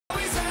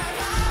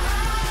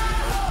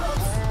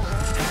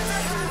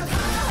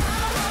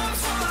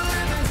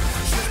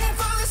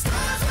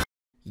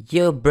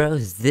Yo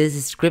bros, this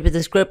is Scrippy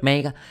the Script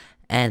Maker,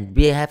 and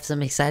we have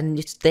some exciting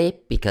news today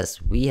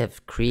because we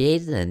have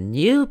created a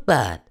new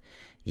bot.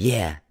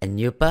 Yeah, a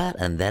new bot,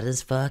 and that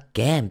is for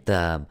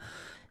GAMDOM.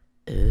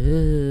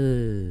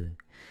 Ooh,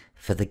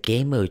 for the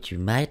game mode you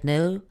might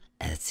know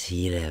as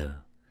HiLo.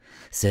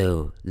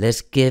 So let's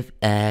give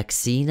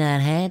Xena a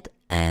hand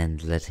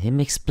and let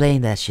him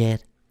explain that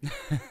shit.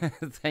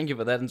 Thank you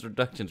for that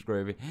introduction,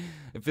 Scrappy.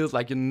 It feels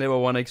like you never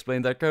want to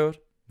explain that code,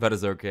 but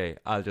it's okay.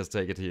 I'll just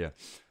take it here.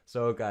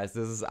 So guys,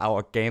 this is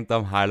our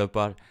GAMDOM HiLo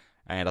Bot,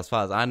 and as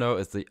far as I know,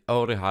 it's the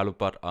only HiLo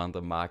Bot on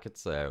the market,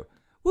 so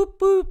whoop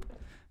whoop.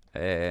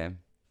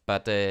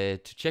 But to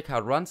check how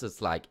it runs,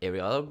 it's like every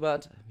other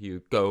bot.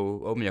 You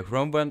go open your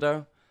Chrome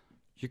window,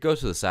 you go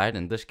to the site,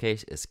 in this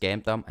case it's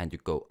GAMDOM, and you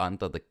go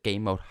under the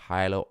game mode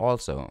HiLo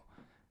also.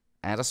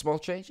 And a small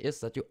change is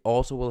that you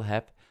also will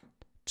have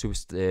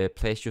to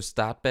place your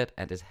start bet,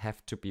 and it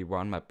have to be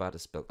 1. My bot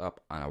is built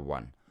up on a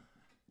 1.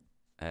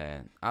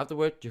 And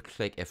afterward you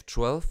click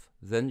F12,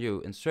 then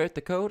you insert the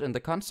code in the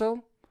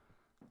console,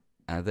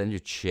 and then you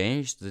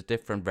change the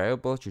different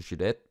variables. You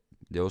should add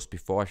those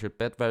before I should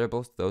bet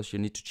variables. Those you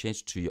need to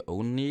change to your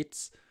own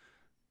needs.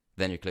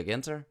 Then you click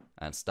enter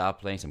and start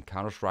playing some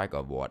Counter-Strike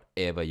or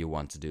whatever you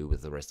want to do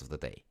with the rest of the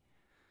day.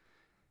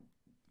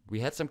 We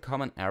had some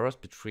common errors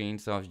between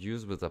some of you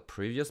with the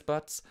previous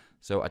bots,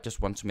 so I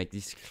just want to make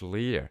these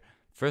clear.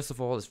 First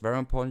of all, it's very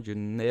important you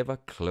never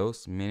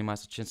close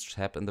minimize the change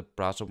tab in the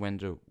browser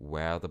window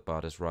where the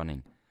bot is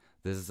running.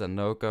 This is a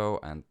no-go,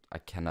 and I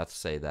cannot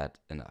say that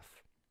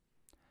enough.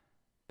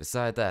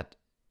 Besides that,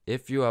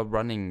 if you are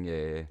running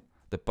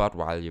the bot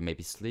while you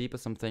maybe sleep or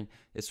something,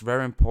 it's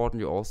very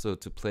important you also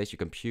to place your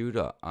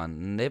computer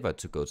on never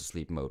to go to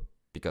sleep mode.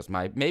 Because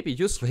maybe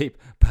you sleep,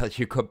 but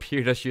your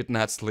computer should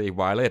not sleep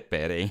while it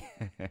betting.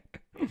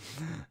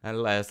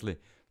 And lastly,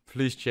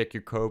 please check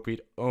your code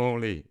beat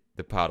only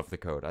the part of the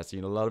code. I've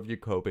seen a lot of you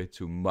copy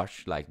too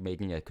much, like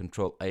making a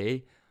Control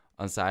A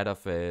on side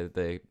of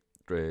the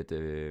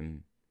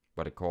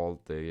what it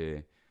called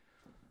the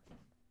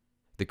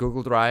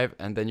Google Drive,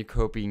 and then you're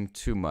copying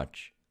too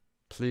much.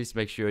 Please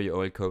make sure you're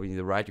only copying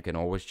the right. You can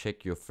always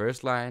check your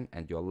first line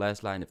and your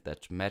last line. If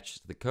that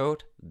matches the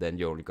code, then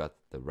you only got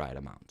the right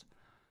amount.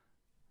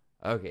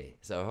 Okay,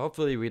 so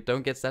hopefully we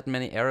don't get that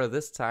many errors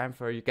this time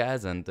for you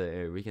guys, and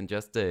we can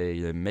just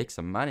make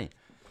some money.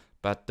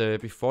 But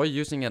before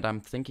using it, I'm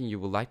thinking you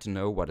would like to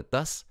know what it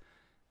does.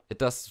 It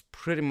does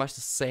pretty much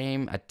the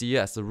same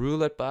idea as the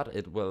roulette bot.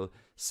 It will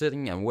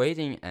sitting and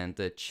waiting and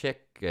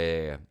check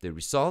the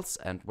results,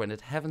 and when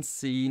it haven't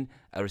seen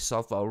a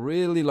result for a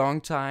really long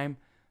time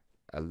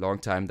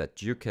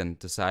that you can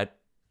decide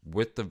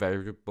with the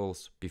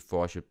variables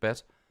before I should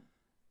bet,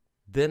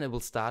 then it will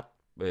start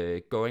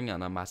going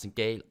on a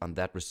martingale on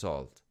that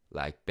result,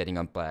 like betting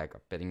on black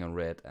or betting on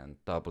red and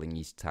doubling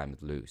each time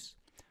it loses.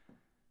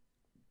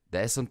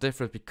 There is some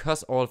difference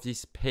because all of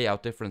these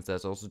payout difference.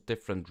 There's also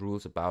different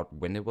rules about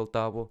when it will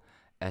double.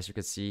 As you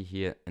can see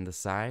here in the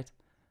side,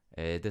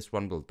 this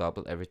one will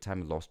double every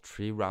time it lost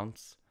 3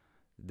 rounds.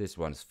 This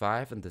one is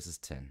 5 and this is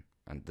 10.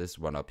 And this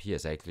one up here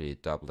is actually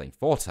doubling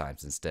 4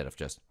 times instead of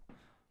just,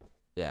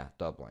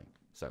 doubling.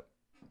 So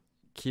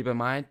keep in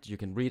mind, you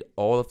can read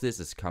all of this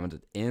is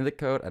commented in the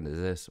code, and it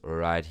is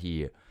right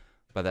here.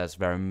 But that's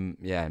very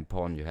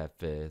important you have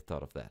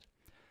thought of that.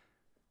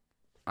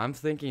 I'm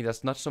thinking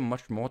there's not so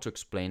much more to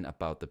explain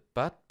about the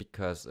bot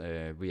because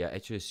we are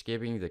actually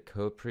skipping the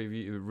code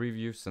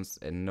review since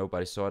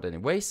nobody saw it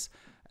anyways,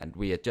 and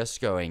we are just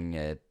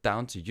going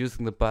down to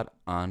using the bot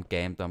on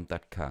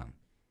gamdom.com.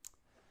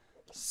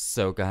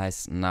 So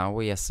guys, now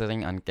we are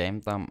sitting on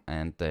GAMDOM,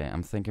 and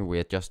I'm thinking we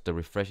are just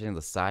refreshing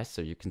the site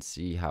so you can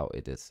see how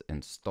it is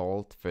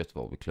installed. First of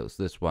all, we close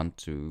this one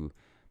to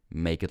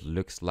make it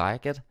looks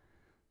like it.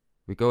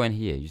 We go in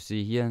here, you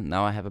see here,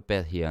 now I have a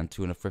bet here on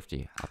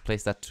 250. I'll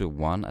place that to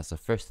 1 as the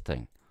first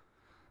thing.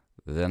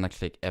 Then I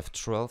click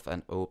F12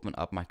 and open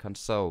up my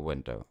console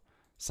window.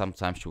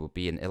 Sometimes you will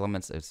be in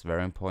elements, it's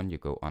very important you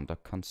go under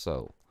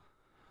console.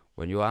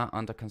 When you are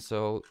under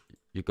console,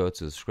 you go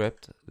to the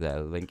script.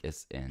 The link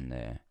is in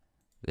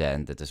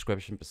the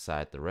description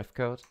beside the ref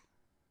code.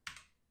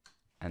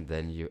 And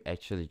then you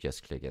actually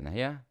just click in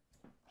here,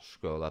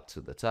 scroll up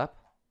to the top.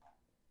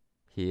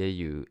 Here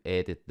you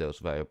edit those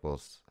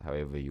variables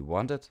however you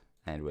want it,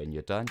 and when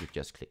you're done you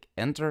just click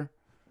enter,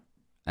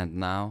 and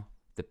now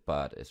the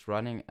bot is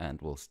running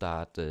and we'll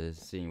start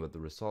seeing what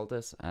the result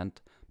is and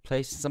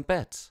placing some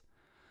bets.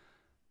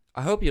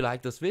 I hope you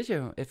like this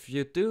video. If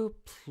you do,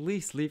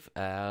 please leave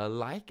a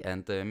like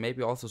and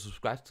maybe also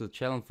subscribe to the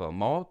channel for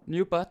more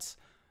new bots.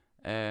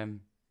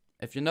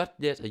 If you're not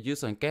yet a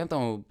user on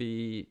GAMDOM, it would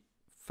be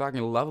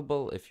fucking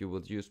lovable if you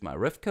would use my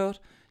ref code.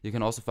 You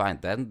can also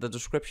find that in the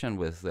description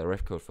with the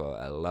ref code for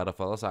a lot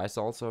of other sites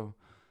also.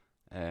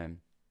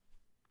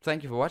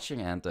 Thank you for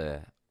watching, and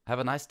have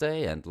a nice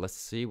day, and let's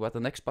see what the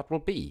next bot will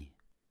be.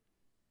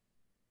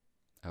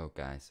 Oh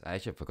guys, I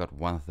actually forgot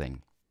one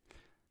thing.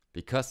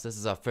 Because this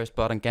is our first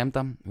bot on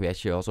GAMDOM, we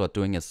actually also are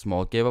doing a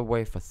small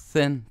giveaway for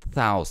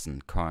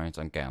 10,000 coins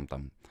on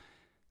GAMDOM.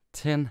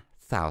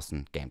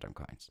 10,000 GAMDOM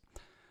coins.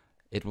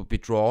 It will be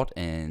drawn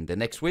in the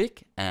next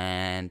week,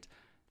 and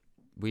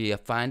we are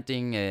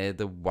finding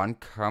the one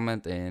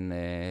comment in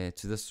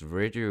to this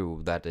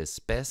video that is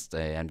best,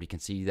 and we can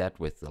see that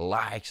with the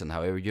likes and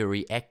however you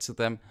react to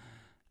them,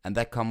 and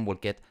that comment will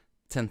get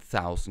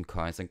 10,000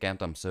 coins on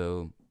GAMDOM.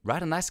 So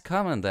write a nice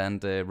comment,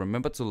 and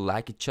remember to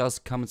like each other's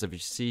comments. If you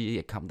see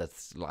a comment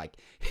that's like,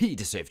 he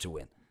deserves to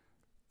win,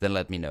 then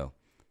let me know.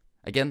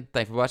 Again,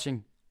 thanks for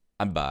watching,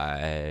 and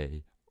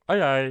bye. Bye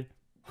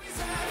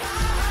bye.